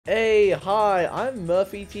Hey, hi, I'm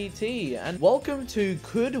Murphy TT, and welcome to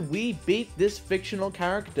Could We Beat This Fictional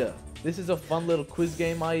Character? This is a fun little quiz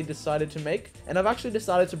game I decided to make, and I've actually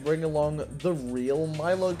decided to bring along the real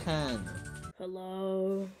Milo can.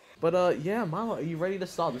 Hello. But yeah, Milo, are you ready to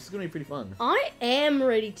start? This is gonna be pretty fun. I am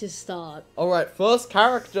ready to start. Alright, first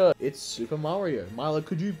character. It's Super Mario. Milo,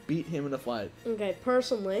 could you beat him in a fight? Okay,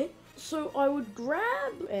 personally, so I would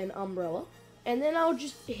grab an umbrella, and then I'll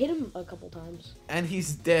just hit him a couple times. And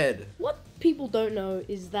he's dead. What people don't know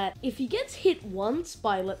is that if he gets hit once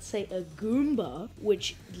by, let's say, a Goomba,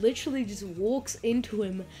 which literally just walks into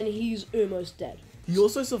him, and he's almost dead. He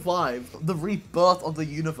also survived the rebirth of the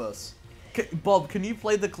universe. Bob, can you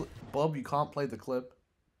play the clip? Bob, you can't play the clip.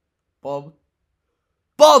 Bob?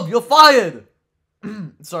 Bob, you're fired!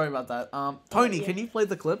 Sorry about that. Tony, yeah. Can you play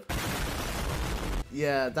the clip?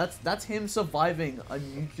 Yeah, that's him surviving a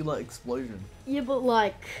nuclear explosion. Yeah, but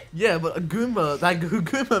like... Yeah, but a Goomba, that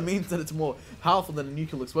Goomba means that it's more powerful than a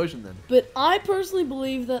nuclear explosion then. But I personally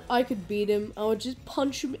believe that I could beat him. I would just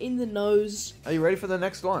punch him in the nose. Are you ready for the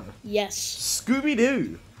next one? Yes. Scooby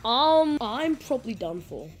Doo! I'm probably done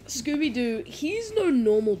for. Scooby Doo, he's no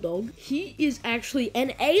normal dog. He is actually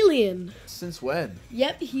an alien. Since when?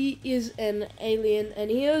 Yep, he is an alien, and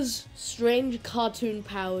he has strange cartoon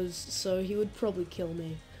powers, so he would probably kill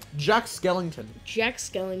me. Jack Skellington. Jack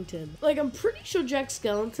Skellington. Like, I'm pretty sure Jack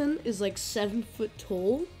Skellington is like 7 foot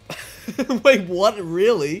tall. Wait, what?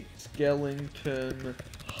 Really? Skellington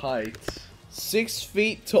height. 6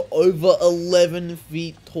 feet to over 11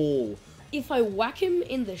 feet tall. If I whack him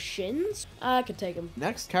in the shins, I could take him.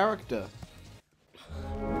 Next character.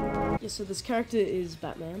 Yeah, so this character is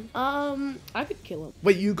Batman. I could kill him.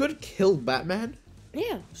 Wait, you could kill Batman?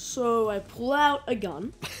 Yeah. So I pull out a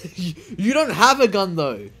gun. You don't have a gun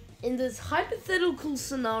though. In this hypothetical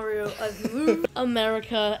scenario, I've moved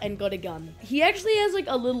America and got a gun. He actually has like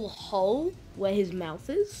a little hole where his mouth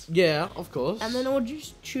is. Yeah, of course. And then I'll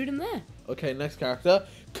just shoot him there. Okay, next character.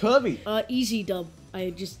 Kirby. Easy dub.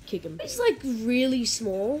 I just kick him. He's like really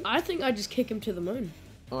small. I think I just kick him to the moon.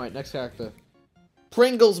 Alright, next character.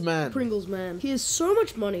 Pringles Man. Pringles Man. He has so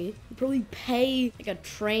much money, he'd probably pay like a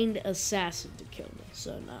trained assassin to kill me.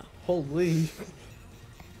 So no. Holy.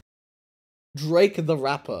 Drake the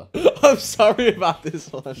Rapper. I'm sorry about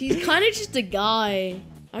this one. He's kind of just a guy.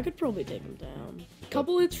 I could probably take him down. A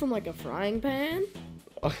couple hits from like a frying pan.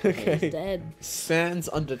 Okay. He's dead. Sans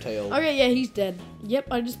Undertale. Okay, yeah, he's dead. Yep,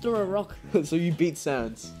 I just threw a rock. So you beat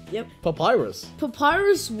Sans. Yep. Papyrus.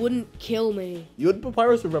 Papyrus wouldn't kill me. You and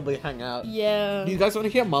Papyrus would probably hang out. Yeah. Do you guys want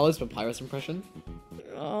to hear Malo's Papyrus impression?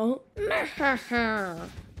 Oh.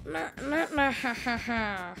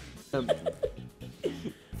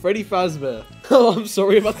 Freddy Fazbear. Oh, I'm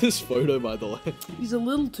sorry about this photo, by the way. He's a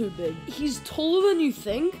little too big. He's taller than you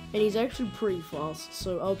think, and he's actually pretty fast,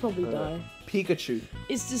 so I'll probably die. Pikachu.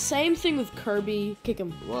 It's the same thing with Kirby. Kick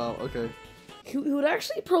him. Wow, okay. He would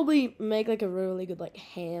actually probably make like a really good like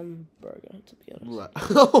hamburger, to be honest. Right.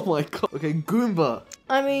 Oh my god. Okay, Goomba.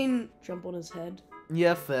 I mean, jump on his head.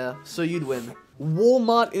 Yeah, fair. So you'd win.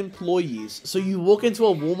 Walmart employees. So you walk into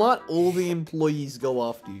a Walmart, all the employees go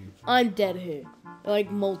after you. I'm dead here.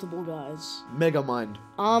 Like multiple guys. Megamind.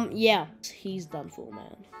 Yeah. He's done for,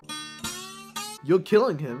 man. You're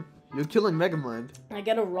killing him. You're killing Megamind. I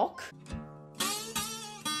get a rock.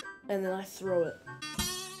 And then I throw it.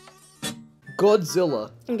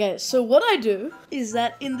 Godzilla. Okay, so what I do is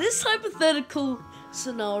that in this hypothetical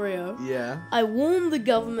scenario, Yeah. I warn the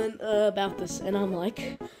government about this, and I'm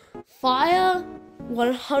like, fire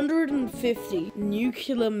 150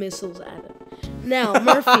 nuclear missiles at it. Now,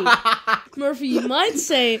 Murphy, you might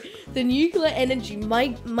say the nuclear energy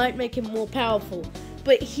might make him more powerful,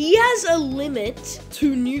 but he has a limit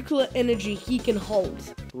to nuclear energy he can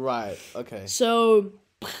hold. Right, okay. So,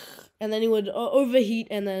 and then he would overheat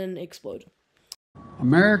and then explode.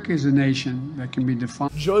 America is a nation that can be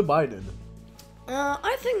defined. Joe Biden.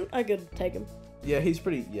 I think I could take him. Yeah, he's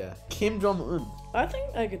pretty, yeah. Kim Jong Un. I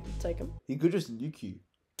think I could take him. He could just nuke you.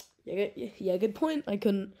 Yeah, good point. I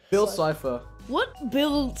couldn't. Bill Cipher. What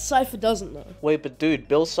Bill Cipher doesn't know? Wait, but dude,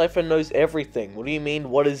 Bill Cipher knows everything. What do you mean?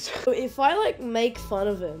 What is... So if I like make fun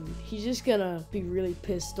of him, he's just gonna be really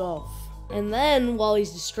pissed off. And then while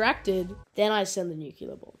he's distracted, then I send the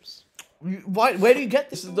nuclear bombs. Why? Where do you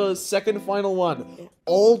get this? This is the second final one.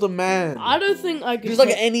 Older man. I don't think I could. Just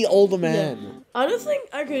like any older man. Yeah. I don't think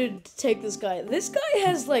I could take this guy. This guy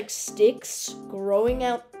has like sticks growing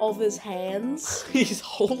out of his hands. He's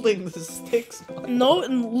holding the sticks. No,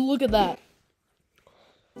 and look at that.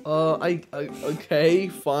 Okay,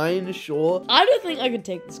 fine, sure. I don't think I could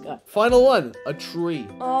take this guy. Final one, a tree.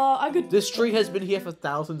 I could. This tree has been here for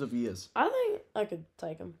thousands of years. I think I could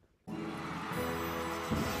take him.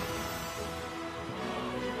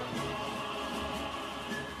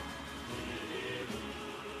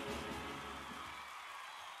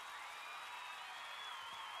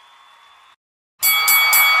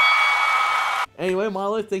 Anyway,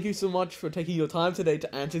 Milo, thank you so much for taking your time today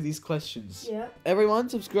to answer these questions. Yeah. Everyone,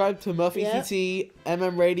 subscribe to Murphy Yeah. TT,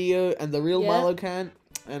 mmRADIO, and The Real Yeah. Milo Can,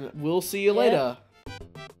 and we'll see you Yeah. later.